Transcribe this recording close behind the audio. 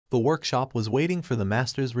The workshop was waiting for the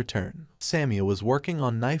master's return. Samia was working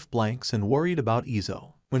on knife blanks and worried about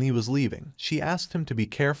Izo. When he was leaving, she asked him to be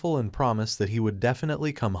careful and promised that he would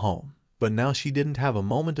definitely come home. But now she didn't have a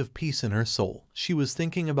moment of peace in her soul. She was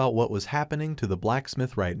thinking about what was happening to the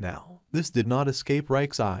blacksmith right now. This did not escape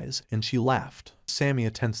Rike's eyes, and she laughed.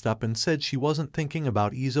 Samia tensed up and said she wasn't thinking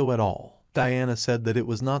about Izo at all. Diana said that it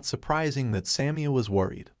was not surprising that Samia was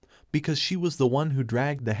worried, because she was the one who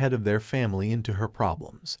dragged the head of their family into her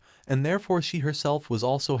problems, and therefore she herself was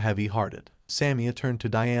also heavy-hearted. Samia turned to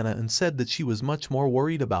Diana and said that she was much more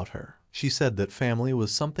worried about her. She said that family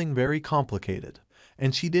was something very complicated,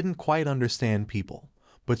 and she didn't quite understand people,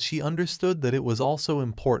 but she understood that it was also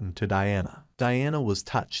important to Diana. Diana was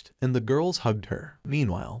touched, and the girls hugged her.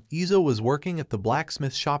 Meanwhile, Izo was working at the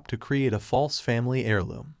blacksmith shop to create a false family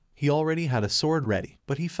heirloom. He already had a sword ready,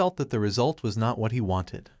 but he felt that the result was not what he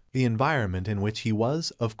wanted. The environment in which he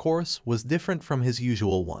was, of course, was different from his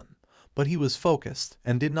usual one, but he was focused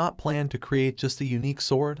and did not plan to create just a unique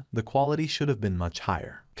sword. The quality should have been much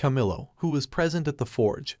higher. Camillo, who was present at the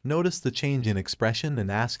forge, noticed the change in expression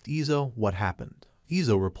and asked Izo what happened.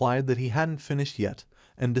 Izo replied that he hadn't finished yet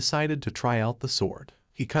and decided to try out the sword.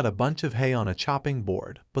 He cut a bunch of hay on a chopping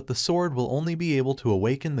board, but the sword will only be able to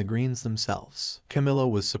awaken the greens themselves. Camillo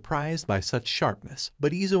was surprised by such sharpness,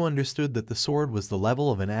 but Izo understood that the sword was the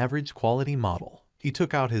level of an average quality model. He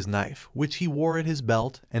took out his knife, which he wore at his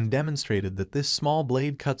belt, and demonstrated that this small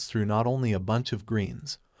blade cuts through not only a bunch of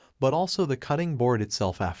greens, but also the cutting board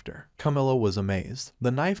itself after. Camillo was amazed.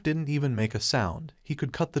 The knife didn't even make a sound. He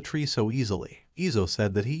could cut the tree so easily. Izo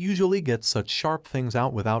said that he usually gets such sharp things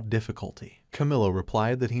out without difficulty. Camillo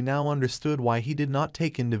replied that he now understood why he did not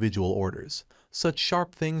take individual orders. Such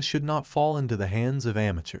sharp things should not fall into the hands of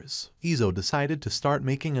amateurs. Izo decided to start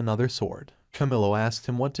making another sword. Camillo asked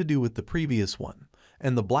him what to do with the previous one,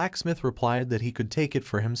 and the blacksmith replied that he could take it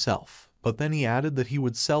for himself. But then he added that he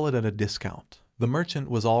would sell it at a discount. The merchant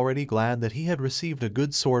was already glad that he had received a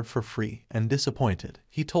good sword for free, and disappointed.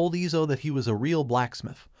 He told Izo that he was a real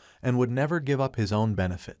blacksmith and would never give up his own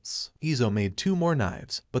benefits. Izo made 2 more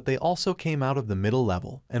knives, but they also came out of the middle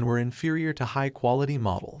level and were inferior to high-quality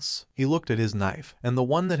models. He looked at his knife and the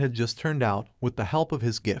one that had just turned out with the help of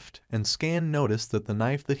his gift, and Scan noticed that the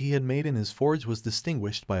knife that he had made in his forge was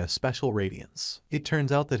distinguished by a special radiance. It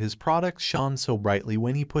turns out that his products shone so brightly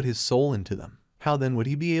when he put his soul into them. How then would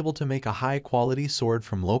he be able to make a high-quality sword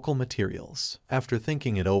from local materials? After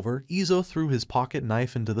thinking it over, Izo threw his pocket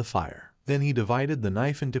knife into the fire. Then he divided the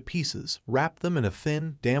knife into pieces, wrapped them in a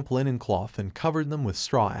thin, damp linen cloth and covered them with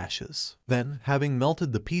straw ashes. Then, having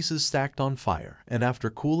melted the pieces stacked on fire, and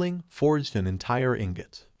after cooling, forged an entire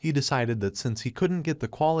ingot. He decided that since he couldn't get the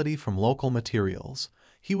quality from local materials,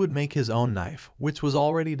 he would make his own knife, which was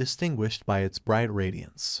already distinguished by its bright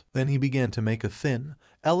radiance. Then he began to make a thin,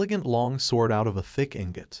 elegant long sword out of a thick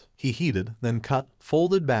ingot. He heated, then cut,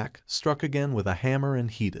 folded back, struck again with a hammer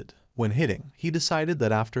and heated. When hitting, he decided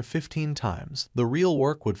that after 15 times, the real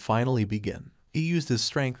work would finally begin. He used his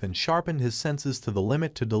strength and sharpened his senses to the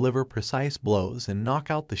limit to deliver precise blows and knock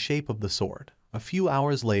out the shape of the sword. A few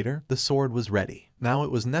hours later, the sword was ready. Now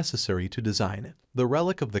it was necessary to design it. The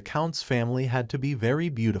relic of the Count's family had to be very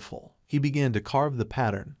beautiful. He began to carve the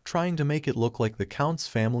pattern, trying to make it look like the Count's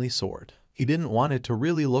family sword. He didn't want it to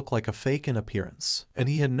really look like a fake in appearance, and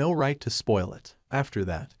he had no right to spoil it. After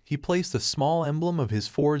that, he placed a small emblem of his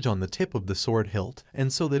forge on the tip of the sword hilt,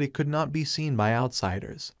 and so that it could not be seen by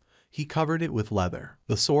outsiders, he covered it with leather.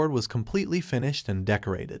 The sword was completely finished and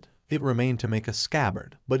decorated. It remained to make a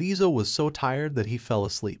scabbard, but Izo was so tired that he fell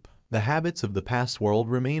asleep. The habits of the past world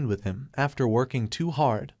remained with him. After working too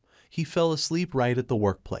hard, he fell asleep right at the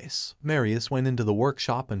workplace. Marius went into the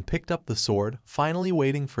workshop and picked up the sword, finally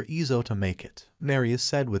waiting for Izo to make it. Marius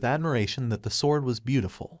said with admiration that the sword was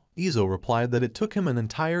beautiful. Izo replied that it took him an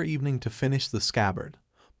entire evening to finish the scabbard,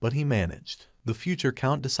 but he managed. The future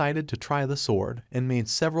Count decided to try the sword and made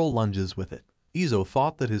several lunges with it. Izo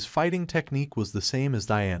thought that his fighting technique was the same as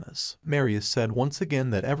Diana's. Marius said once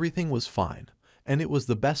again that everything was fine, and it was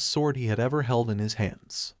the best sword he had ever held in his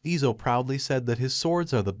hands. Izo proudly said that his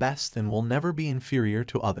swords are the best and will never be inferior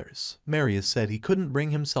to others. Marius said he couldn't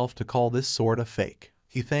bring himself to call this sword a fake.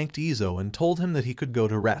 He thanked Izo and told him that he could go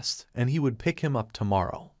to rest, and he would pick him up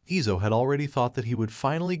tomorrow. Izo had already thought that he would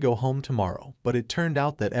finally go home tomorrow, but it turned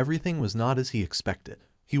out that everything was not as he expected.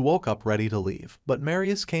 He woke up ready to leave, but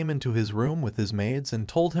Marius came into his room with his maids and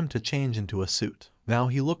told him to change into a suit. Now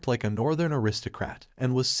he looked like a northern aristocrat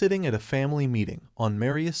and was sitting at a family meeting on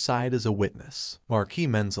Marius' side as a witness. Marquis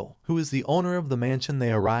Menzel, who is the owner of the mansion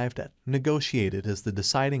they arrived at, negotiated as the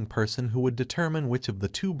deciding person who would determine which of the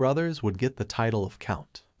 2 brothers would get the title of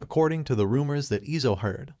Count. According to the rumors that Izo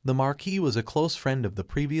heard, the Marquis was a close friend of the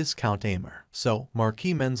previous Count Aymer. So,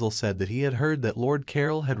 Marquis Menzel said that he had heard that Lord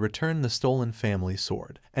Carroll had returned the stolen family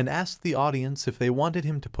sword, and asked the audience if they wanted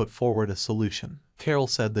him to put forward a solution. Carroll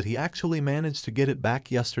said that he actually managed to get it back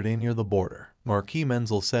yesterday near the border. Marquis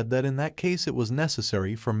Menzel said that in that case it was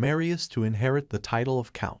necessary for Marius to inherit the title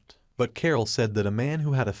of Count. But Carroll said that a man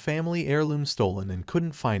who had a family heirloom stolen and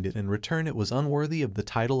couldn't find it in return it was unworthy of the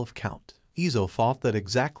title of Count. Izo thought that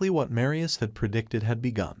exactly what Marius had predicted had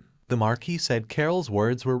begun. The Marquis said Carroll's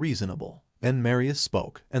words were reasonable. Then Marius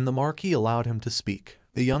spoke, and the Marquis allowed him to speak.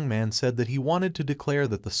 The young man said that he wanted to declare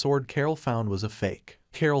that the sword Carroll found was a fake.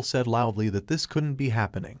 Carroll said loudly that this couldn't be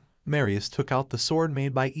happening. Marius took out the sword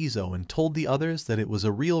made by Izo and told the others that it was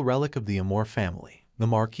a real relic of the Amor family. The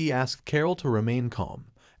Marquis asked Carroll to remain calm,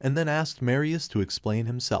 and then asked Marius to explain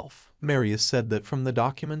himself. Marius said that from the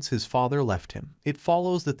documents his father left him, it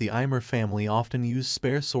follows that the Aymer family often used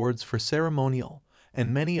spare swords for ceremonial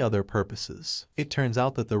and many other purposes. It turns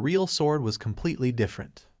out that the real sword was completely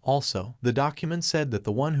different. Also, the document said that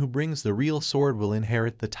the one who brings the real sword will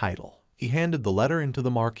inherit the title. He handed the letter into the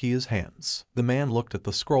Marquis's hands. The man looked at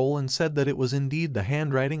the scroll and said that it was indeed the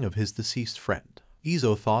handwriting of his deceased friend.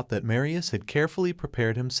 Izo thought that Marius had carefully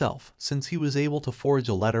prepared himself since he was able to forge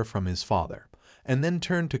a letter from his father, and then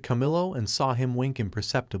turned to Camillo and saw him wink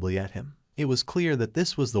imperceptibly at him. It was clear that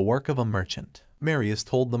this was the work of a merchant. Marius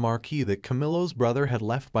told the Marquis that Camillo's brother had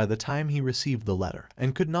left by the time he received the letter,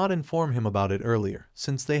 and could not inform him about it earlier,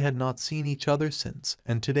 since they had not seen each other since,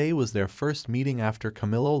 and today was their first meeting after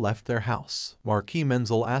Camillo left their house. Marquis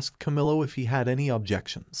Menzel asked Camillo if he had any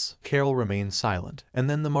objections. Carroll remained silent, and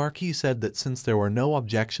then the Marquis said that since there were no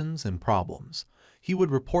objections and problems, he would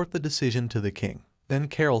report the decision to the king. Then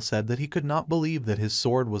Carroll said that he could not believe that his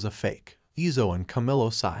sword was a fake. Izo and Camillo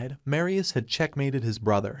sighed. Marius had checkmated his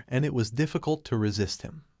brother, and it was difficult to resist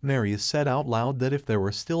him. Marius said out loud that if there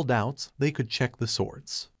were still doubts, they could check the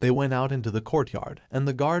swords. They went out into the courtyard, and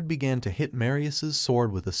the guard began to hit Marius's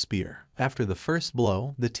sword with a spear. After the first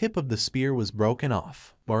blow, the tip of the spear was broken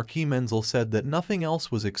off. Marquis Menzel said that nothing else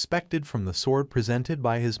was expected from the sword presented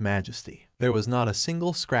by His Majesty. There was not a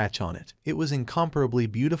single scratch on it. It was incomparably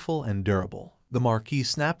beautiful and durable. The Marquis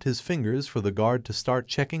snapped his fingers for the guard to start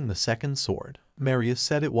checking the second sword. Marius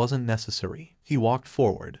said it wasn't necessary. He walked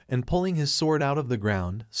forward, and pulling his sword out of the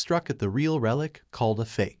ground, struck at the real relic, called a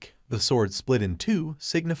fake. The sword split in two,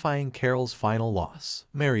 signifying Carroll's final loss.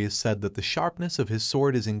 Marius said that the sharpness of his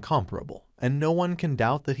sword is incomparable, and no one can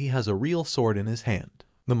doubt that he has a real sword in his hand.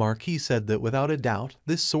 The Marquis said that without a doubt,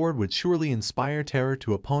 this sword would surely inspire terror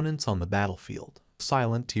to opponents on the battlefield.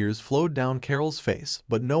 Silent tears flowed down Carroll's face,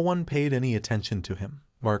 but no one paid any attention to him.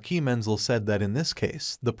 Marquis Menzel said that in this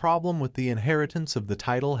case, the problem with the inheritance of the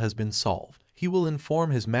title has been solved. He will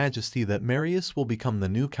inform His Majesty that Marius will become the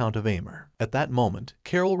new Count of Aymer. At that moment,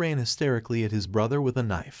 Carroll ran hysterically at his brother with a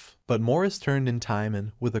knife. But Morris turned in time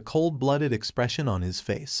and, with a cold-blooded expression on his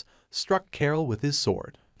face, struck Carroll with his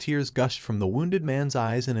sword. Tears gushed from the wounded man's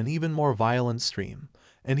eyes in an even more violent stream,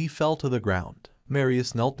 and he fell to the ground.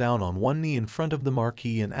 Marius knelt down on one knee in front of the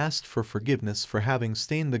Marquis and asked for forgiveness for having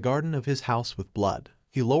stained the garden of his house with blood.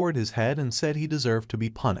 He lowered his head and said he deserved to be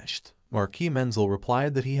punished. Marquis Menzel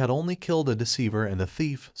replied that he had only killed a deceiver and a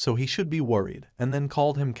thief, so he should be worried, and then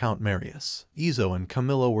called him Count Marius. Izo and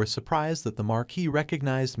Camillo were surprised that the Marquis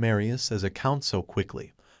recognized Marius as a count so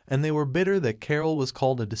quickly, and they were bitter that Carroll was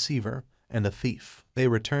called a deceiver and a thief. They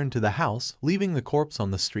returned to the house, leaving the corpse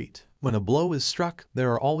on the street. When a blow is struck,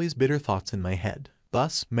 there are always bitter thoughts in my head.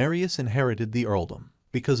 Thus, Marius inherited the earldom.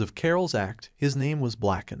 Because of Carroll's act, his name was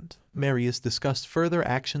blackened. Marius discussed further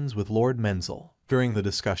actions with Lord Menzel. During the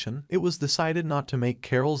discussion, it was decided not to make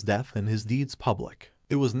Carroll's death and his deeds public.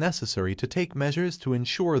 It was necessary to take measures to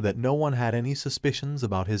ensure that no one had any suspicions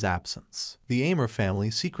about his absence. The Aymer family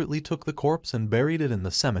secretly took the corpse and buried it in the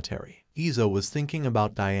cemetery. Izo was thinking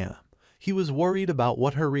about Diana. He was worried about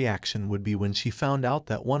what her reaction would be when she found out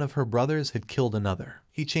that one of her brothers had killed another.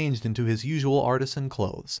 He changed into his usual artisan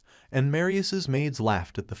clothes, and Marius's maids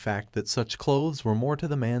laughed at the fact that such clothes were more to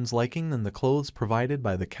the man's liking than the clothes provided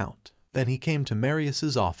by the Count. Then he came to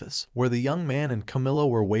Marius's office, where the young man and Camillo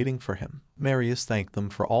were waiting for him. Marius thanked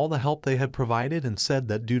them for all the help they had provided and said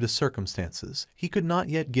that due to circumstances, he could not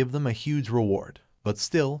yet give them a huge reward. But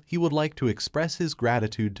still, he would like to express his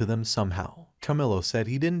gratitude to them somehow. Camillo said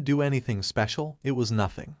he didn't do anything special, it was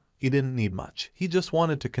nothing. He didn't need much. He just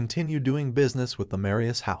wanted to continue doing business with the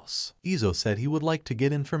Marius house. Izo said he would like to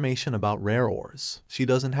get information about rare ores. She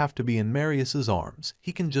doesn't have to be in Marius's arms.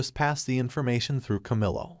 He can just pass the information through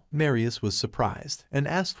Camillo. Marius was surprised and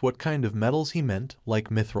asked what kind of metals he meant,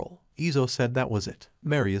 like mithril. Izo said that was it.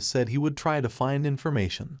 Marius said he would try to find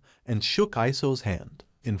information, and shook Iso's hand.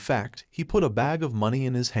 In fact, he put a bag of money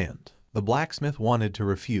in his hand. The blacksmith wanted to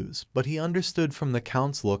refuse, but he understood from the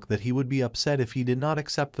count's look that he would be upset if he did not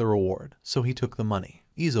accept the reward, so he took the money.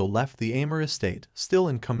 Izo left the Aimer estate, still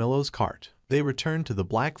in Camillo's cart. They returned to the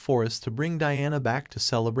Black Forest to bring Diana back to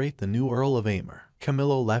celebrate the new Earl of Aimer.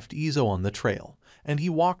 Camillo left Izo on the trail, and he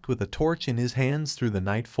walked with a torch in his hands through the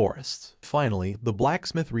night forests. Finally, the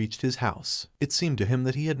blacksmith reached his house. It seemed to him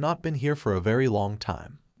that he had not been here for a very long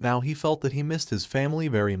time. Now he felt that he missed his family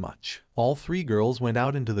very much. All three girls went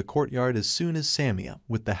out into the courtyard as soon as Samia,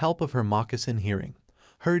 with the help of her moccasin hearing,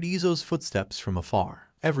 heard Izo's footsteps from afar.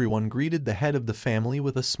 Everyone greeted the head of the family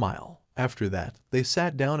with a smile. After that, they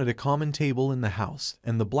sat down at a common table in the house,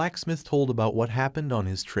 and the blacksmith told about what happened on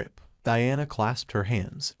his trip. Diana clasped her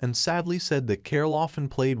hands and sadly said that Carol often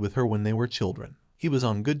played with her when they were children. He was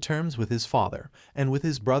on good terms with his father, and with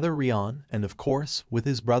his brother Rion, and of course, with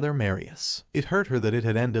his brother Marius. It hurt her that it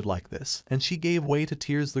had ended like this, and she gave way to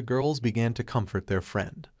tears. The girls began to comfort their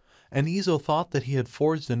friend. And Izo thought that he had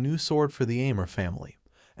forged a new sword for the Aimer family,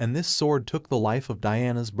 and this sword took the life of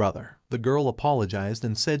Diana's brother. The girl apologized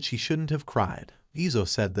and said she shouldn't have cried. Izo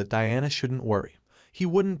said that Diana shouldn't worry. He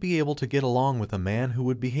wouldn't be able to get along with a man who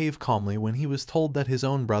would behave calmly when he was told that his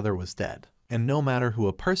own brother was dead. And no matter who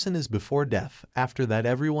a person is before death, after that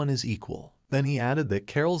everyone is equal. Then he added that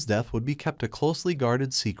Carol's death would be kept a closely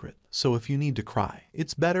guarded secret, so if you need to cry,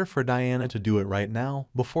 it's better for Diana to do it right now,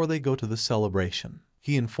 before they go to the celebration.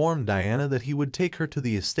 He informed Diana that he would take her to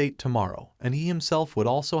the estate tomorrow, and he himself would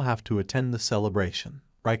also have to attend the celebration.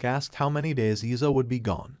 Reich asked how many days Izo would be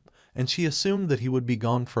gone, and she assumed that he would be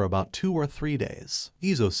gone for about 2 or 3 days.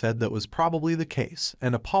 Izo said that was probably the case,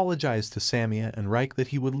 and apologized to Samia and Reich that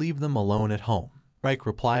he would leave them alone at home. Reich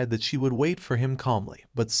replied that she would wait for him calmly,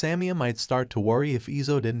 but Samia might start to worry if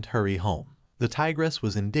Izo didn't hurry home. The tigress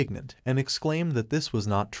was indignant and exclaimed that this was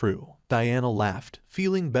not true. Diana laughed,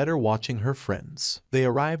 feeling better watching her friends. They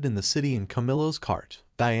arrived in the city in Camillo's cart.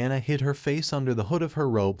 Diana hid her face under the hood of her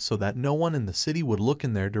robe so that no one in the city would look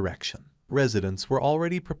in their direction. Residents were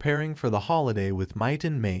already preparing for the holiday with might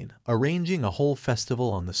and main, arranging a whole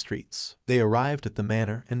festival on the streets. They arrived at the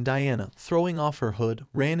manor, and Diana, throwing off her hood,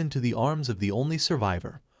 ran into the arms of the only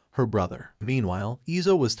survivor, her brother. Meanwhile,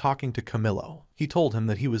 Izo was talking to Camillo. He told him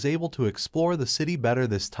that he was able to explore the city better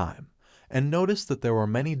this time, and noticed that there were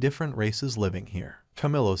many different races living here.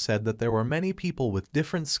 Camillo said that there were many people with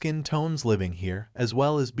different skin tones living here, as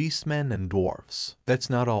well as beastmen and dwarves. That's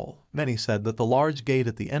not all. Many said that the large gate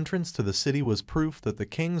at the entrance to the city was proof that the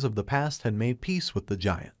kings of the past had made peace with the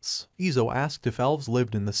giants. Izo asked if elves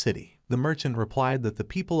lived in the city. The merchant replied that the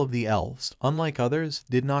people of the elves, unlike others,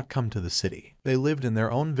 did not come to the city. They lived in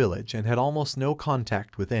their own village and had almost no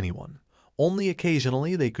contact with anyone. Only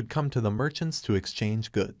occasionally they could come to the merchants to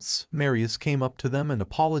exchange goods. Marius came up to them and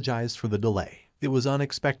apologized for the delay. It was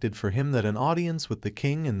unexpected for him that an audience with the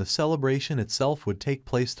king and the celebration itself would take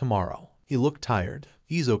place tomorrow. He looked tired.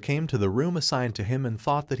 Izo came to the room assigned to him and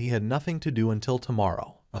thought that he had nothing to do until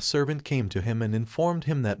tomorrow. A servant came to him and informed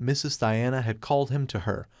him that Mrs. Diana had called him to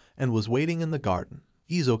her and was waiting in the garden.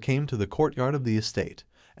 Izo came to the courtyard of the estate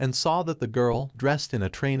and saw that the girl, dressed in a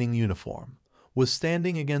training uniform, was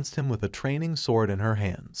standing against him with a training sword in her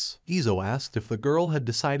hands. Izo asked if the girl had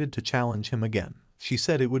decided to challenge him again. She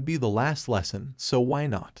said it would be the last lesson, so why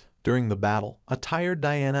not? During the battle, a tired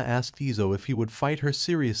Diana asked Izo if he would fight her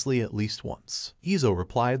seriously at least once. Izo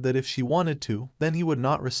replied that if she wanted to, then he would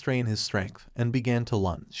not restrain his strength, and began to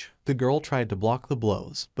lunge. The girl tried to block the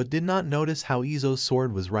blows, but did not notice how Izo's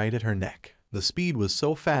sword was right at her neck. The speed was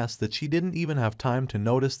so fast that she didn't even have time to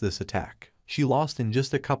notice this attack. She lost in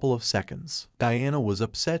just a couple of seconds. Diana was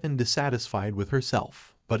upset and dissatisfied with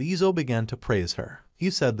herself, but Izo began to praise her. He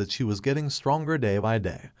said that she was getting stronger day by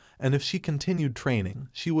day, and if she continued training,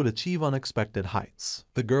 she would achieve unexpected heights.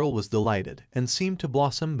 The girl was delighted and seemed to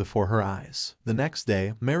blossom before her eyes. The next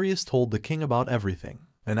day, Marius told the king about everything,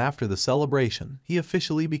 and after the celebration, he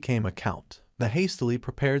officially became a count. The hastily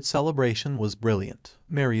prepared celebration was brilliant.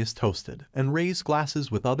 Marius toasted and raised glasses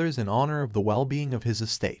with others in honor of the well-being of his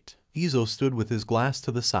estate. Izo stood with his glass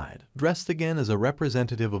to the side, dressed again as a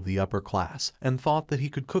representative of the upper class, and thought that he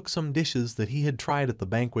could cook some dishes that he had tried at the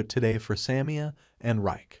banquet today for Samia and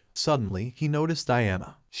Reich. Suddenly, he noticed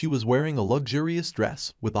Diana. She was wearing a luxurious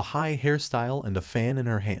dress, with a high hairstyle and a fan in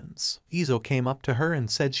her hands. Izo came up to her and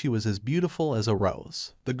said she was as beautiful as a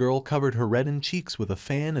rose. The girl covered her reddened cheeks with a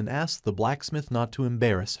fan and asked the blacksmith not to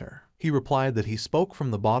embarrass her. He replied that he spoke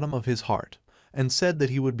from the bottom of his heart, and said that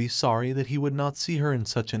he would be sorry that he would not see her in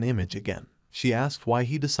such an image again. She asked why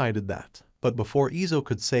he decided that. But before Izo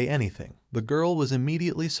could say anything, the girl was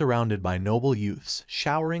immediately surrounded by noble youths,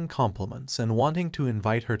 showering compliments and wanting to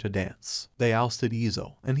invite her to dance. They ousted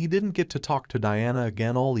Izo, and he didn't get to talk to Diana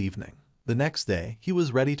again all evening. The next day, he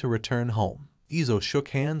was ready to return home. Izo shook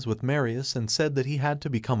hands with Marius and said that he had to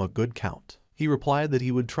become a good count. He replied that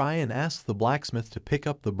he would try and ask the blacksmith to pick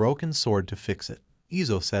up the broken sword to fix it.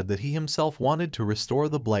 Izo said that he himself wanted to restore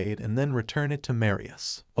the blade and then return it to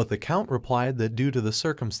Marius. But the count replied that due to the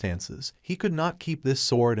circumstances, he could not keep this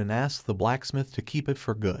sword and asked the blacksmith to keep it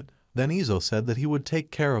for good. Then Izo said that he would take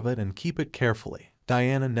care of it and keep it carefully.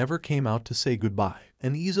 Diana never came out to say goodbye,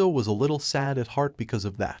 and Izo was a little sad at heart because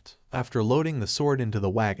of that. After loading the sword into the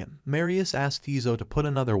wagon, Marius asked Izo to put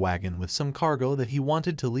another wagon with some cargo that he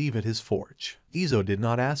wanted to leave at his forge. Izo did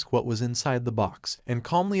not ask what was inside the box, and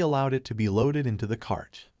calmly allowed it to be loaded into the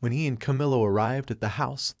cart. When he and Camillo arrived at the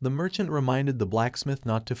house, the merchant reminded the blacksmith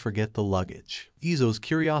not to forget the luggage. Izo's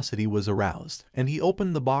curiosity was aroused, and he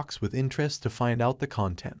opened the box with interest to find out the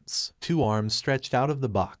contents. 2 arms stretched out of the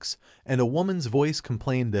box, and a woman's voice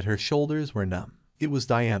complained that her shoulders were numb. It was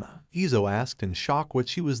Diana. Izo asked in shock what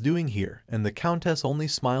she was doing here, and the countess only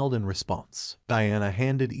smiled in response. Diana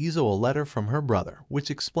handed Izo a letter from her brother,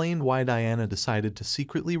 which explained why Diana decided to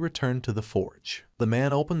secretly return to the forge. The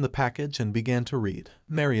man opened the package and began to read.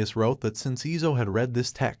 Marius wrote that since Izo had read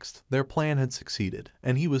this text, their plan had succeeded,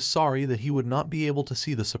 and he was sorry that he would not be able to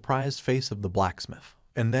see the surprised face of the blacksmith.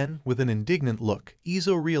 And then, with an indignant look,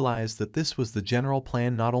 Izo realized that this was the general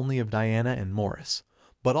plan not only of Diana and Morris,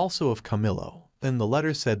 but also of Camillo. Then the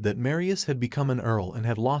letter said that Marius had become an earl and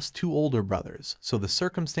had lost 2 older brothers, so the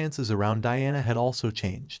circumstances around Diana had also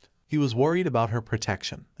changed. He was worried about her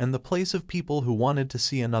protection, and the place of people who wanted to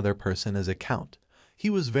see another person as a count. He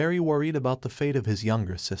was very worried about the fate of his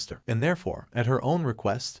younger sister, and therefore, at her own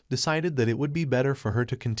request, decided that it would be better for her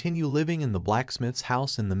to continue living in the blacksmith's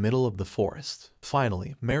house in the middle of the forest.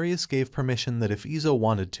 Finally, Marius gave permission that if Izo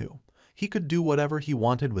wanted to, he could do whatever he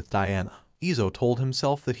wanted with Diana. Izo told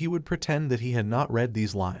himself that he would pretend that he had not read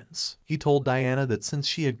these lines. He told Diana that since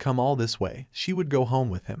she had come all this way, she would go home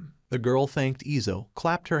with him. The girl thanked Izo,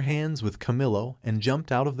 clapped her hands with Camillo, and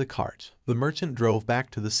jumped out of the cart. The merchant drove back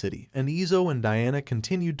to the city, and Izo and Diana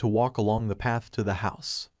continued to walk along the path to the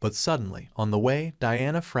house. But suddenly, on the way,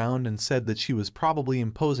 Diana frowned and said that she was probably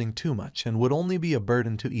imposing too much and would only be a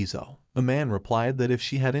burden to Izo. The man replied that if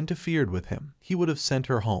she had interfered with him, he would have sent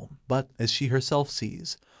her home, but, as she herself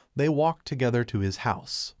sees, they walked together to his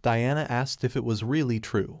house. Diana asked if it was really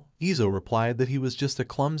true. Izo replied that he was just a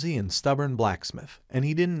clumsy and stubborn blacksmith, and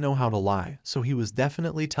he didn't know how to lie, so he was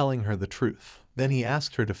definitely telling her the truth. Then he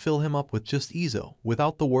asked her to fill him up with just Izo,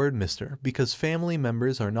 without the word Mr., because family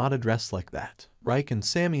members are not addressed like that. Reich and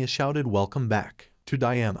Samia shouted welcome back to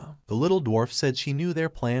Diana. The little dwarf said she knew their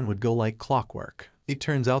plan would go like clockwork. It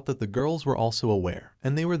turns out that the girls were also aware,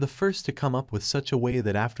 and they were the first to come up with such a way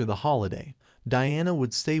that after the holiday, Diana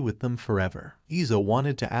would stay with them forever. Izo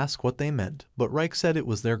wanted to ask what they meant, but Reich said it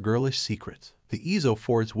was their girlish secret. The Izo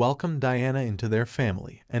Forge welcomed Diana into their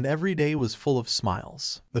family, and every day was full of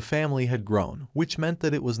smiles. The family had grown, which meant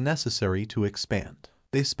that it was necessary to expand.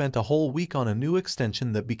 They spent a whole week on a new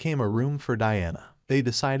extension that became a room for Diana. They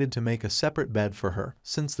decided to make a separate bed for her,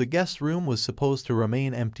 since the guest room was supposed to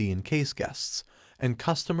remain empty in case guests and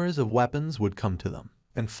customers of weapons would come to them.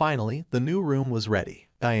 And finally, the new room was ready.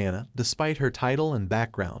 Diana, despite her title and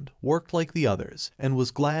background, worked like the others, and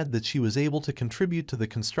was glad that she was able to contribute to the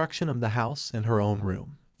construction of the house and her own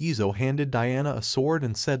room. Izo handed Diana a sword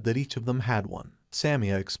and said that each of them had one.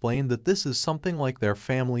 Samia explained that this is something like their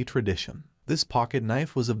family tradition. This pocket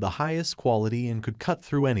knife was of the highest quality and could cut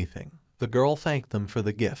through anything. The girl thanked them for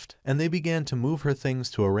the gift, and they began to move her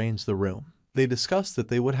things to arrange the room. They discussed that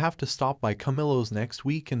they would have to stop by Camillo's next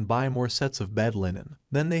week and buy more sets of bed linen.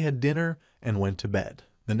 Then they had dinner and went to bed.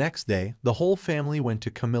 The next day, the whole family went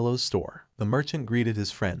to Camillo's store. The merchant greeted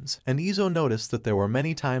his friends, and Izo noticed that there were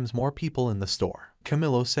many times more people in the store.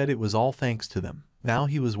 Camillo said it was all thanks to them. Now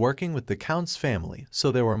he was working with the Count's family,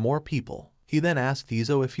 so there were more people. He then asked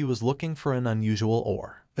Izo if he was looking for an unusual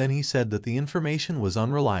ore. Then he said that the information was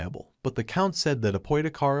unreliable, but the Count said that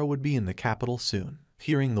Apoitakara would be in the capital soon.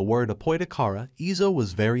 Hearing the word Apoitakara, Izo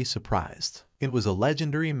was very surprised. It was a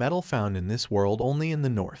legendary metal found in this world only in the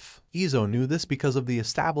north. Izo knew this because of the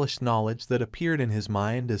established knowledge that appeared in his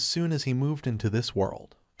mind as soon as he moved into this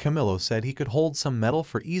world. Camillo said he could hold some metal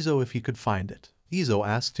for Izo if he could find it. Izo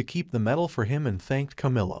asked to keep the metal for him and thanked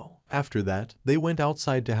Camillo. After that, they went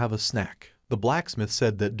outside to have a snack. The blacksmith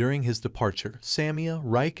said that during his departure, Samia,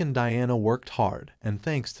 Reich and Diana worked hard, and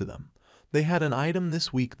thanks to them, they had an item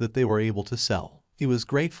this week that they were able to sell. He was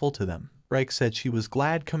grateful to them. Reich said she was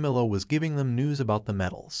glad Camillo was giving them news about the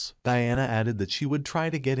medals. Diana added that she would try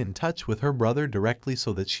to get in touch with her brother directly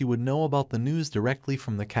so that she would know about the news directly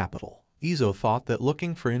from the capital. Izo thought that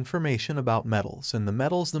looking for information about medals and the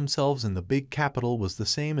medals themselves in the big capital was the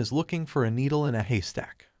same as looking for a needle in a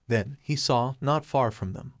haystack. Then, he saw, not far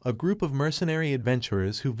from them, a group of mercenary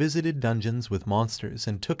adventurers who visited dungeons with monsters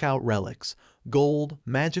and took out relics, gold,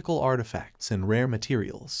 magical artifacts, and rare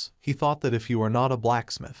materials. He thought that if you were not a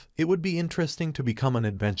blacksmith, it would be interesting to become an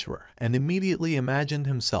adventurer, and immediately imagined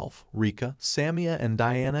himself, Rika, Samia, and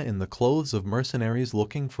Diana in the clothes of mercenaries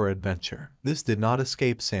looking for adventure. This did not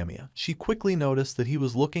escape Samia. She quickly noticed that he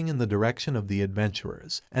was looking in the direction of the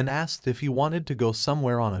adventurers, and asked if he wanted to go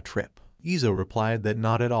somewhere on a trip. Izo replied that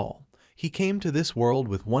not at all. He came to this world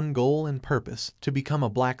with one goal and purpose, to become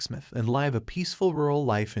a blacksmith and live a peaceful rural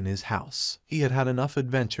life in his house. He had had enough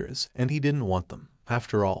adventures, and he didn't want them.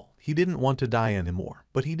 After all, he didn't want to die anymore,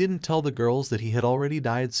 but he didn't tell the girls that he had already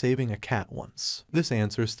died saving a cat once. This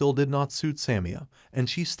answer still did not suit Samia, and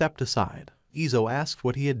she stepped aside. Izo asked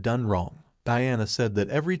what he had done wrong. Diana said that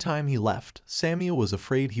every time he left, Samia was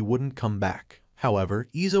afraid he wouldn't come back. However,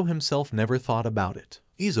 Izo himself never thought about it.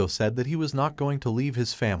 Izo said that he was not going to leave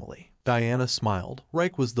his family. Diana smiled.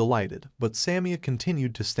 Reich was delighted, but Samia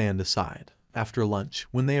continued to stand aside. After lunch,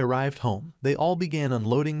 when they arrived home, they all began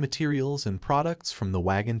unloading materials and products from the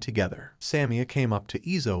wagon together. Samia came up to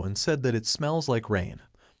Izo and said that it smells like rain.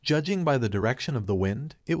 Judging by the direction of the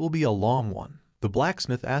wind, it will be a long one. The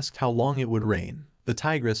blacksmith asked how long it would rain. The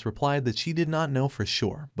tigress replied that she did not know for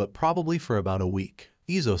sure, but probably for about a week.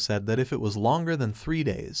 Izo said that if it was longer than 3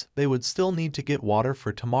 days, they would still need to get water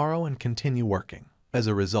for tomorrow and continue working. As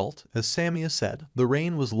a result, as Samia said, the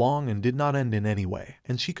rain was long and did not end in any way,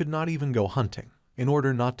 and she could not even go hunting. In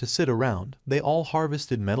order not to sit around, they all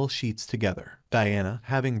harvested metal sheets together. Diana,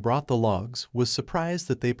 having brought the logs, was surprised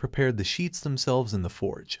that they prepared the sheets themselves in the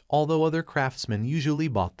forge, although other craftsmen usually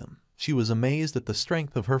bought them. She was amazed at the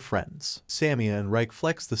strength of her friends. Samia and Reich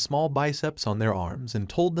flexed the small biceps on their arms and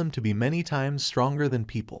told them to be many times stronger than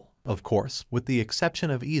people. Of course, with the exception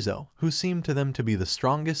of Izo, who seemed to them to be the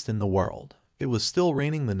strongest in the world. It was still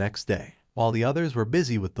raining the next day. While the others were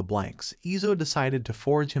busy with the blanks, Izo decided to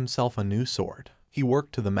forge himself a new sword. He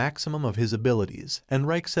worked to the maximum of his abilities, and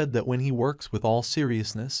Reich said that when he works with all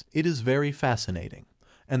seriousness, it is very fascinating,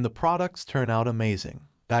 and the products turn out amazing.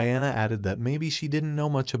 Diana added that maybe she didn't know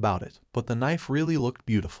much about it, but the knife really looked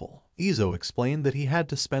beautiful. Izo explained that he had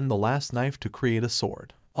to spend the last knife to create a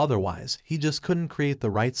sword. Otherwise, he just couldn't create the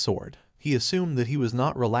right sword. He assumed that he was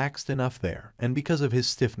not relaxed enough there, and because of his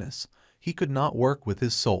stiffness, he could not work with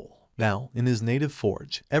his soul. Now, in his native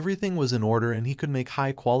forge, everything was in order and he could make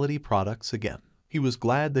high-quality products again. He was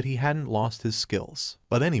glad that he hadn't lost his skills.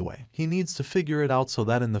 But anyway, he needs to figure it out so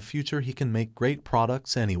that in the future he can make great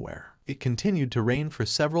products anywhere. It continued to rain for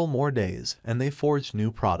several more days, and they forged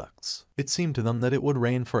new products. It seemed to them that it would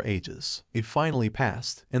rain for ages. It finally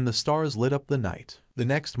passed, and the stars lit up the night. The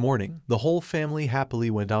next morning, the whole family happily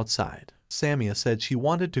went outside. Samia said she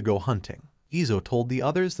wanted to go hunting. Izo told the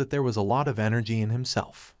others that there was a lot of energy in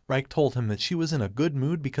himself. Reich told him that she was in a good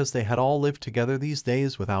mood because they had all lived together these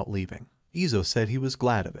days without leaving. Izo said he was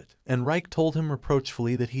glad of it, and Reich told him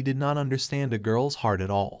reproachfully that he did not understand a girl's heart at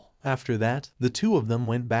all. After that, the two of them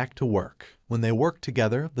went back to work. When they worked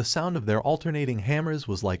together, the sound of their alternating hammers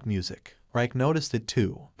was like music. Reich noticed it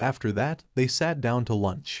too. After that, they sat down to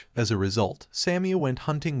lunch. As a result, Samia went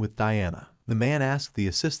hunting with Diana. The man asked the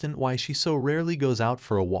assistant why she so rarely goes out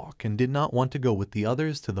for a walk and did not want to go with the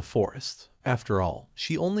others to the forest. After all,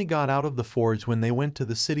 she only got out of the forge when they went to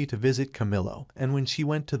the city to visit Camillo and when she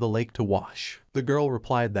went to the lake to wash. The girl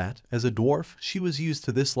replied that, as a dwarf, she was used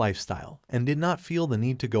to this lifestyle and did not feel the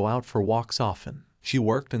need to go out for walks often. She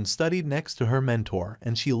worked and studied next to her mentor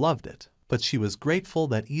and she loved it. But she was grateful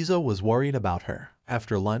that Izo was worried about her.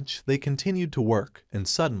 After lunch, they continued to work, and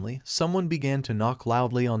suddenly, someone began to knock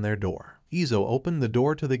loudly on their door. Izo opened the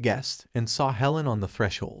door to the guest and saw Helen on the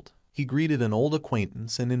threshold. He greeted an old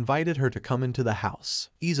acquaintance and invited her to come into the house.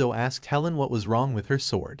 Izo asked Helen what was wrong with her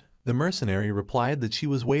sword. The mercenary replied that she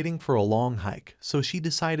was waiting for a long hike, so she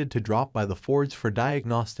decided to drop by the forge for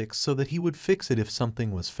diagnostics so that he would fix it if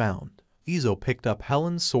something was found. Izo picked up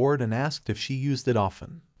Helen's sword and asked if she used it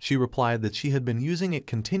often. She replied that she had been using it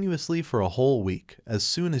continuously for a whole week as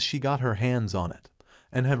soon as she got her hands on it,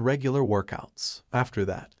 and had regular workouts. After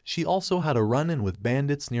that, she also had a run-in with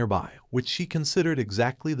bandits nearby, which she considered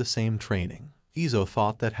exactly the same training. Izo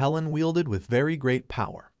thought that Helen wielded with very great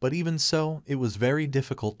power, but even so, it was very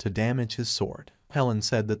difficult to damage his sword. Helen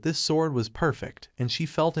said that this sword was perfect, and she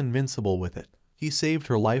felt invincible with it. He saved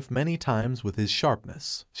her life many times with his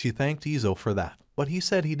sharpness. She thanked Izo for that, but he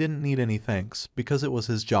said he didn't need any thanks because it was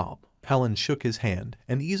his job. Helen shook his hand,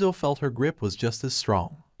 and Izo felt her grip was just as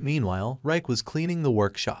strong. Meanwhile, Reich was cleaning the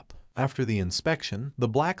workshop. After the inspection, the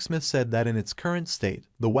blacksmith said that in its current state,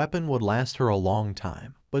 the weapon would last her a long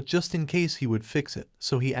time, but just in case he would fix it,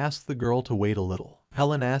 so he asked the girl to wait a little.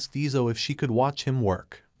 Helen asked Izo if she could watch him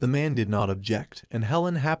work. The man did not object, and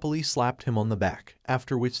Helen happily slapped him on the back,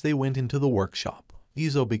 after which they went into the workshop.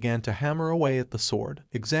 Izo began to hammer away at the sword,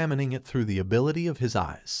 examining it through the ability of his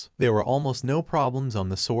eyes. There were almost no problems on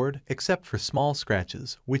the sword, except for small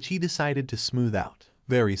scratches, which he decided to smooth out.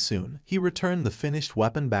 Very soon, he returned the finished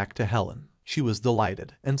weapon back to Helen. She was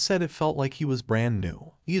delighted, and said it felt like he was brand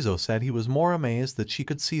new. Izo said he was more amazed that she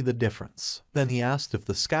could see the difference. Then he asked if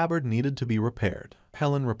the scabbard needed to be repaired.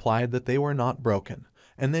 Helen replied that they were not broken.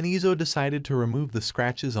 And then Izo decided to remove the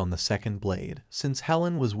scratches on the second blade, since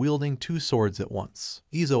Helen was wielding two swords at once.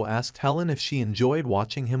 Izo asked Helen if she enjoyed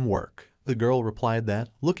watching him work. The girl replied that,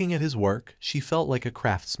 looking at his work, she felt like a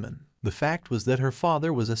craftsman. The fact was that her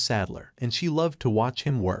father was a saddler, and she loved to watch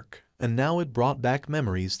him work, and now it brought back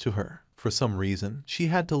memories to her. For some reason, she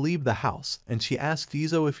had to leave the house, and she asked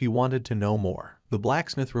Izo if he wanted to know more. The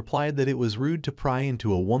blacksmith replied that it was rude to pry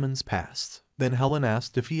into a woman's past. Then Helen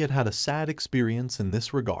asked if he had had a sad experience in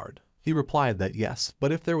this regard. He replied that yes,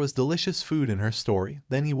 but if there was delicious food in her story,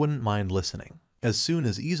 then he wouldn't mind listening. As soon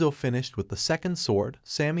as Izo finished with the second sword,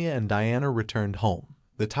 Samia and Diana returned home.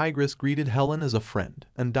 The tigress greeted Helen as a friend,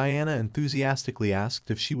 and Diana enthusiastically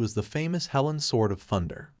asked if she was the famous Helen's Sword of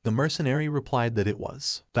Thunder. The mercenary replied that it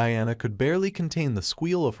was. Diana could barely contain the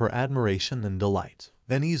squeal of her admiration and delight.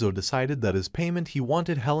 Then Izo decided that as payment he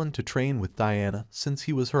wanted Helen to train with Diana since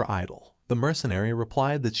he was her idol. The mercenary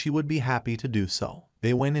replied that she would be happy to do so.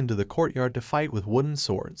 They went into the courtyard to fight with wooden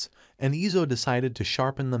swords, and Izo decided to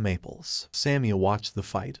sharpen the maples. Samia watched the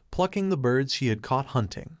fight, plucking the birds she had caught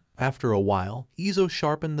hunting. After a while, Izo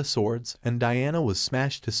sharpened the swords, and Diana was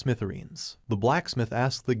smashed to smithereens. The blacksmith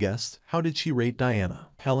asked the guest, how did she rate Diana?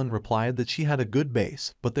 Helen replied that she had a good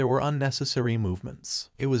base, but there were unnecessary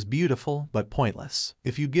movements. It was beautiful, but pointless.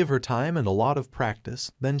 If you give her time and a lot of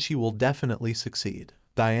practice, then she will definitely succeed.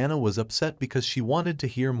 Diana was upset because she wanted to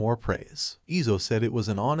hear more praise. Izo said it was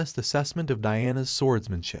an honest assessment of Diana's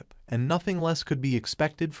swordsmanship, and nothing less could be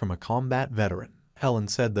expected from a combat veteran. Helen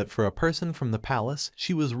said that for a person from the palace,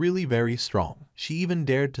 she was really very strong. She even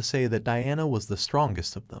dared to say that Diana was the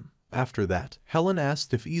strongest of them. After that, Helen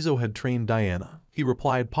asked if Izo had trained Diana. He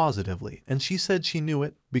replied positively, and she said she knew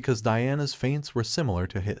it because Diana's feints were similar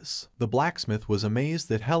to his. The blacksmith was amazed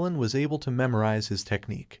that Helen was able to memorize his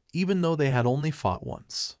technique, even though they had only fought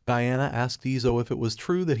once. Diana asked Izo if it was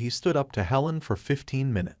true that he stood up to Helen for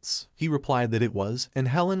 15 minutes. He replied that it was, and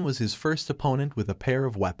Helen was his first opponent with a pair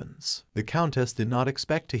of weapons. The countess did not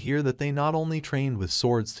expect to hear that they not only trained with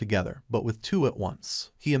swords together, but with two at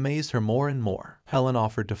once. He amazed her more and more. Helen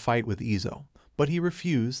offered to fight with Izo, but he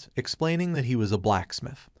refused, explaining that he was a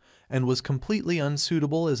blacksmith and was completely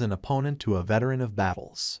unsuitable as an opponent to a veteran of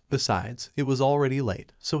battles. Besides, it was already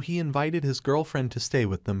late, so he invited his girlfriend to stay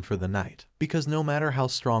with them for the night, because no matter how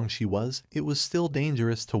strong she was, it was still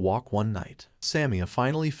dangerous to walk one night. Samia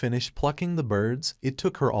finally finished plucking the birds. It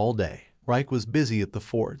took her all day. Reich was busy at the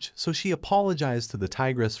forge, so she apologized to the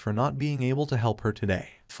tigress for not being able to help her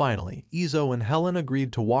today. Finally, Izo and Helen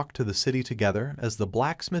agreed to walk to the city together as the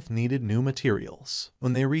blacksmith needed new materials.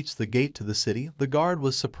 When they reached the gate to the city, the guard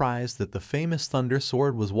was surprised that the famous Thunder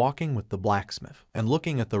Sword was walking with the blacksmith, and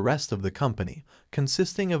looking at the rest of the company,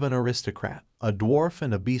 consisting of an aristocrat, a dwarf,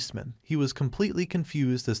 and a beastman, he was completely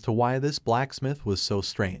confused as to why this blacksmith was so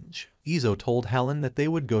strange. Izo told Helen that they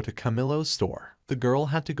would go to Camillo's store. The girl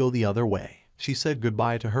had to go the other way. She said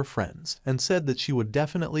goodbye to her friends and said that she would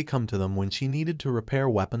definitely come to them when she needed to repair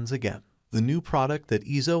weapons again. The new product that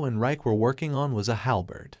Izo and Reich were working on was a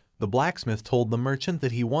halberd. The blacksmith told the merchant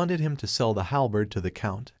that he wanted him to sell the halberd to the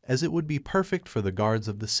count, as it would be perfect for the guards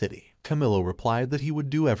of the city. Camillo replied that he would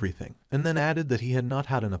do everything, and then added that he had not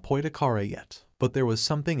had an apothecary yet. But there was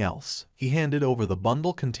something else. He handed over the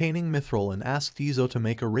bundle containing mithril and asked Izo to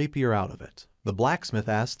make a rapier out of it. The blacksmith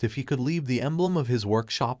asked if he could leave the emblem of his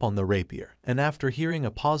workshop on the rapier, and after hearing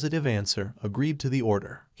a positive answer, agreed to the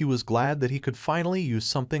order. He was glad that he could finally use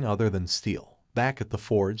something other than steel. Back at the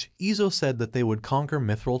forge, Izo said that they would conquer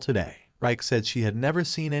mithril today. Reich said she had never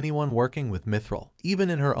seen anyone working with mithril,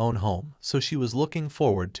 even in her own home, so she was looking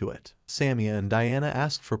forward to it. Samia and Diana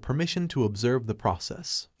asked for permission to observe the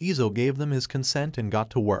process. Izo gave them his consent and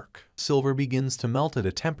got to work. Silver begins to melt at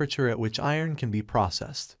a temperature at which iron can be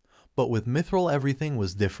processed, But with mithril everything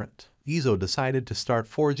was different. Izo decided to start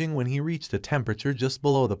forging when he reached a temperature just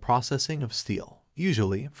below the processing of steel.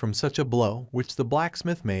 Usually, from such a blow, which the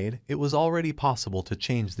blacksmith made, it was already possible to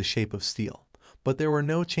change the shape of steel. But there were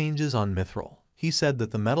no changes on mithril. He said that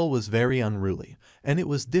the metal was very unruly, and it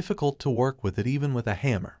was difficult to work with it even with a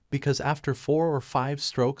hammer, because after 4 or 5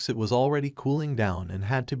 strokes it was already cooling down and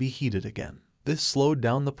had to be heated again. This slowed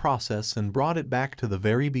down the process and brought it back to the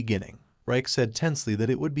very beginning. Reich said tensely that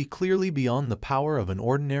it would be clearly beyond the power of an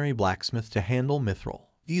ordinary blacksmith to handle mithril.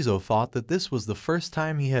 Izo thought that this was the first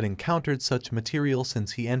time he had encountered such material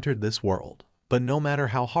since he entered this world. But no matter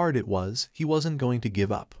how hard it was, he wasn't going to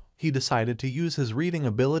give up. He decided to use his reading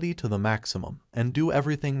ability to the maximum and do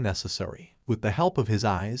everything necessary. With the help of his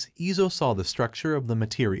eyes, Izo saw the structure of the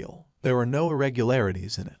material. There were no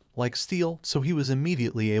irregularities in it, like steel, so he was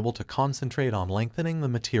immediately able to concentrate on lengthening the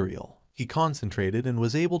material. He concentrated and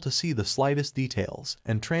was able to see the slightest details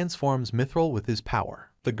and transforms mithril with his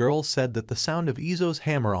power. The girl said that the sound of Izo's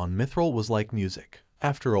hammer on mithril was like music.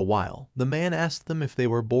 After a while, the man asked them if they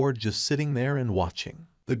were bored just sitting there and watching.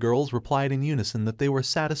 The girls replied in unison that they were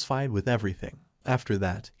satisfied with everything. After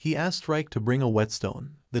that, he asked Reich to bring a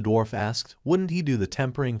whetstone. The dwarf asked, wouldn't he do the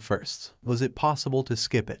tempering first? Was it possible to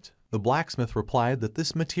skip it? The blacksmith replied that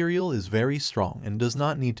this material is very strong and does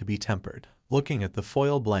not need to be tempered. Looking at the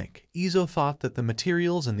foil blank, Izo thought that the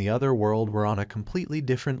materials in the other world were on a completely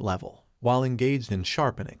different level. While engaged in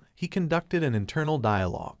sharpening, he conducted an internal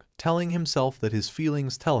dialogue, telling himself that his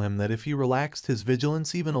feelings tell him that if he relaxed his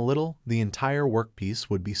vigilance even a little, the entire workpiece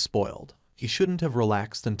would be spoiled. He shouldn't have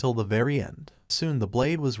relaxed until the very end. Soon the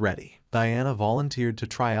blade was ready. Diana volunteered to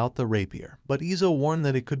try out the rapier, but Izo warned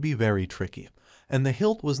that it could be very tricky, and the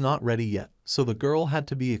hilt was not ready yet, so the girl had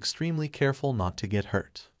to be extremely careful not to get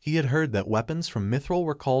hurt. He had heard that weapons from mithril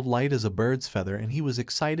were called light as a bird's feather, and he was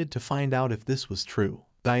excited to find out if this was true.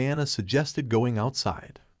 Diana suggested going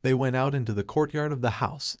outside. They went out into the courtyard of the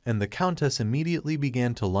house, and the countess immediately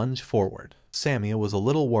began to lunge forward. Samia was a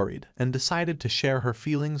little worried, and decided to share her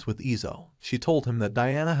feelings with Izo. She told him that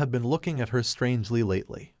Diana had been looking at her strangely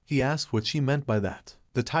lately. He asked what she meant by that.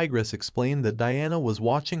 The tigress explained that Diana was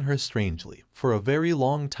watching her strangely for a very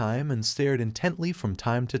long time and stared intently from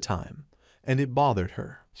time to time, and it bothered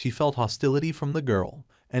her. She felt hostility from the girl,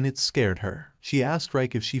 and it scared her. She asked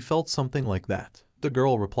Reich if she felt something like that. The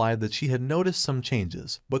girl replied that she had noticed some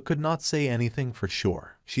changes, but could not say anything for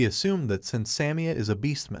sure. She assumed that since Samia is a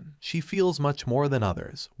beastman, she feels much more than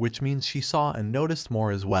others, which means she saw and noticed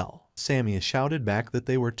more as well. Samia shouted back that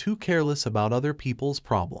they were too careless about other people's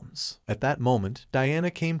problems. At that moment,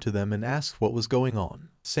 Diana came to them and asked what was going on.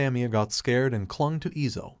 Samia got scared and clung to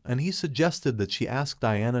Izo, and he suggested that she ask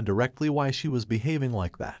Diana directly why she was behaving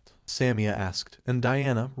like that. Samia asked, and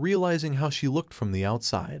Diana, realizing how she looked from the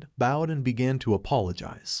outside, bowed and began to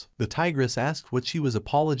apologize. The tigress asked what she was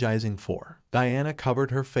apologizing for. Diana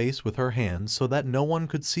covered her face with her hands so that no one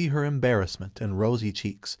could see her embarrassment and rosy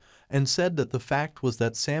cheeks, and said that the fact was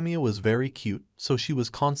that Samia was very cute, so she was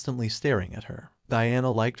constantly staring at her.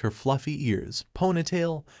 Diana liked her fluffy ears,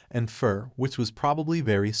 ponytail, and fur, which was probably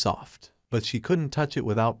very soft. But she couldn't touch it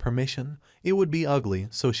without permission. It would be ugly,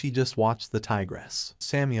 so she just watched the tigress.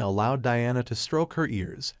 Samia allowed Diana to stroke her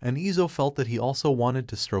ears, and Izo felt that he also wanted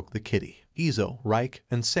to stroke the kitty. Izo, Reich,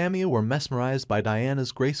 and Samia were mesmerized by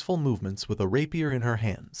Diana's graceful movements with a rapier in her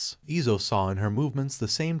hands. Izo saw in her movements the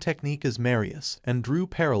same technique as Marius, and drew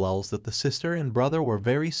parallels that the sister and brother were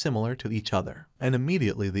very similar to each other. And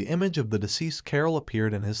immediately the image of the deceased Carol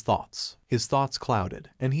appeared in his thoughts. His thoughts clouded,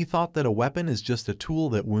 and he thought that a weapon is just a tool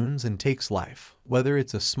that wounds and takes life. Whether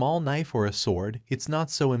it's a small knife or a sword, it's not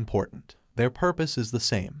so important. Their purpose is the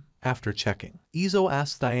same. After checking, Izo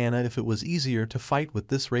asked Diana if it was easier to fight with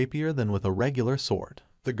this rapier than with a regular sword.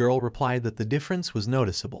 The girl replied that the difference was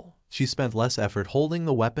noticeable. She spent less effort holding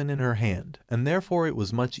the weapon in her hand, and therefore it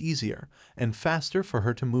was much easier and faster for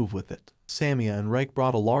her to move with it. Samia and Reich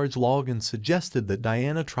brought a large log and suggested that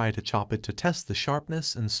Diana try to chop it to test the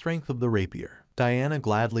sharpness and strength of the rapier. Diana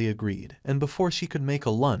gladly agreed, and before she could make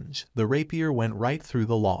a lunge, the rapier went right through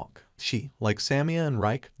the log. She, like Samia and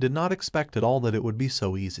Reich, did not expect at all that it would be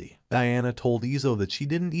so easy. Diana told Izo that she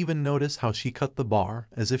didn't even notice how she cut the bar,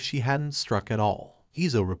 as if she hadn't struck at all.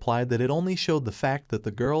 Izo replied that it only showed the fact that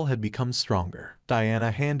the girl had become stronger. Diana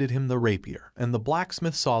handed him the rapier, and the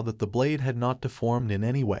blacksmith saw that the blade had not deformed in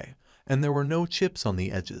any way, and there were no chips on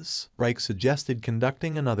the edges. Reich suggested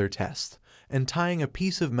conducting another test, and tying a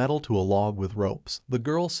piece of metal to a log with ropes. The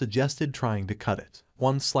girl suggested trying to cut it.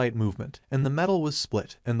 One slight movement, and the metal was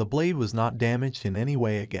split, and the blade was not damaged in any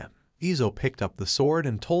way again. Izo picked up the sword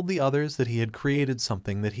and told the others that he had created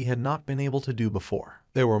something that he had not been able to do before.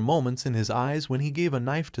 There were moments in his eyes when he gave a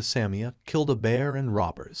knife to Samia, killed a bear and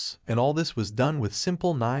robbers, and all this was done with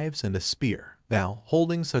simple knives and a spear. Now,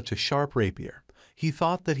 holding such a sharp rapier, he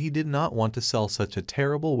thought that he did not want to sell such a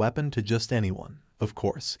terrible weapon to just anyone. Of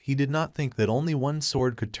course, he did not think that only one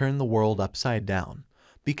sword could turn the world upside down,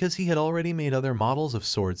 because he had already made other models of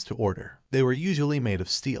swords to order. They were usually made of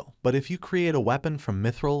steel, but if you create a weapon from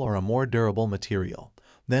mithril or a more durable material,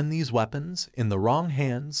 then these weapons, in the wrong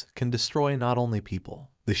hands, can destroy not only people.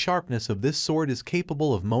 The sharpness of this sword is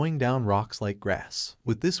capable of mowing down rocks like grass.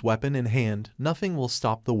 With this weapon in hand, nothing will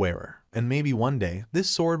stop the wearer, and maybe one day, this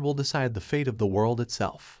sword will decide the fate of the world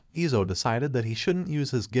itself. Izo decided that he shouldn't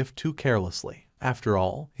use his gift too carelessly. After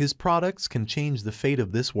all, his products can change the fate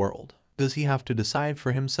of this world. Does he have to decide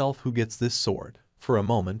for himself who gets this sword? For a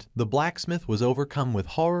moment, the blacksmith was overcome with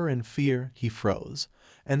horror and fear. He froze,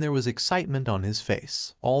 and there was excitement on his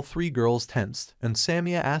face. All three girls tensed, and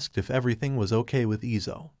Samia asked if everything was okay with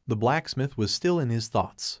Izo. The blacksmith was still in his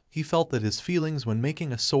thoughts. He felt that his feelings when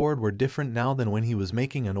making a sword were different now than when he was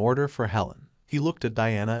making an order for Helen. He looked at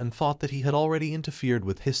Diana and thought that he had already interfered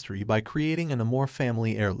with history by creating an Amor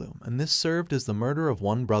family heirloom, and this served as the murder of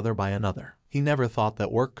one brother by another. He never thought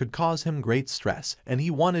that work could cause him great stress, and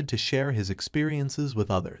he wanted to share his experiences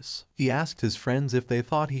with others. He asked his friends if they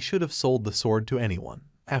thought he should have sold the sword to anyone.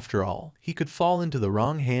 After all, he could fall into the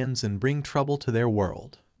wrong hands and bring trouble to their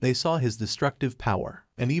world. They saw his destructive power,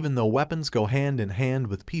 and even though weapons go hand in hand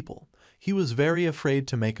with people, he was very afraid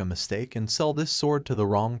to make a mistake and sell this sword to the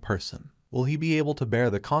wrong person. Will he be able to bear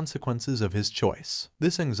the consequences of his choice?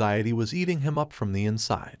 This anxiety was eating him up from the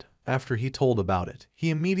inside. After he told about it,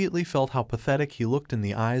 he immediately felt how pathetic he looked in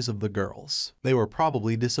the eyes of the girls. They were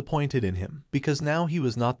probably disappointed in him, because now he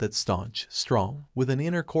was not that staunch, strong, with an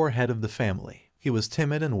inner core head of the family. He was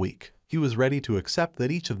timid and weak. He was ready to accept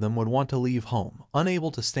that each of them would want to leave home,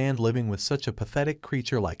 unable to stand living with such a pathetic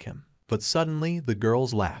creature like him. But suddenly, the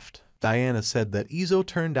girls laughed. Diana said that Izo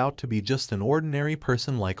turned out to be just an ordinary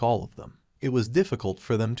person like all of them. It was difficult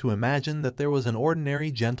for them to imagine that there was an ordinary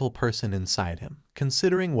gentle person inside him,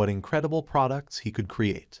 considering what incredible products he could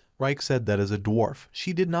create. Reich said that as a dwarf,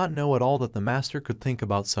 she did not know at all that the master could think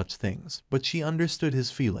about such things, but she understood his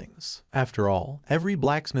feelings. After all, every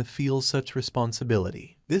blacksmith feels such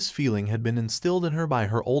responsibility. This feeling had been instilled in her by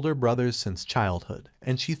her older brothers since childhood,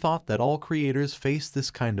 and she thought that all creators face this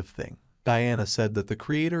kind of thing. Diana said that the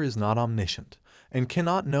creator is not omniscient, and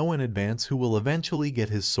cannot know in advance who will eventually get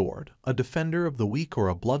his sword, a defender of the weak or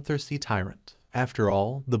a bloodthirsty tyrant. After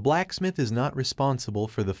all, the blacksmith is not responsible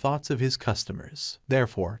for the thoughts of his customers.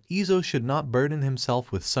 Therefore, Izo should not burden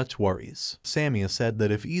himself with such worries. Samia said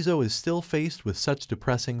that if Izo is still faced with such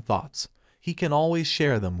depressing thoughts, he can always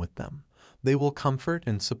share them with them. They will comfort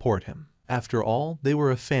and support him. After all, they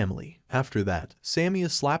were a family. After that, Samia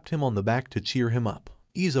slapped him on the back to cheer him up.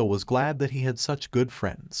 Izo was glad that he had such good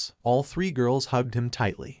friends. All three girls hugged him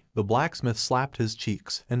tightly. The blacksmith slapped his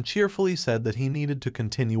cheeks and cheerfully said that he needed to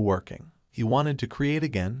continue working. He wanted to create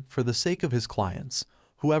again for the sake of his clients,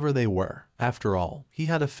 whoever they were. After all, he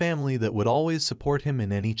had a family that would always support him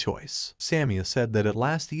in any choice. Samia said that at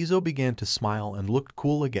last Izo began to smile and looked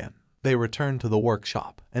cool again. They returned to the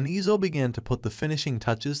workshop, and Izo began to put the finishing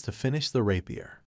touches to finish the rapier.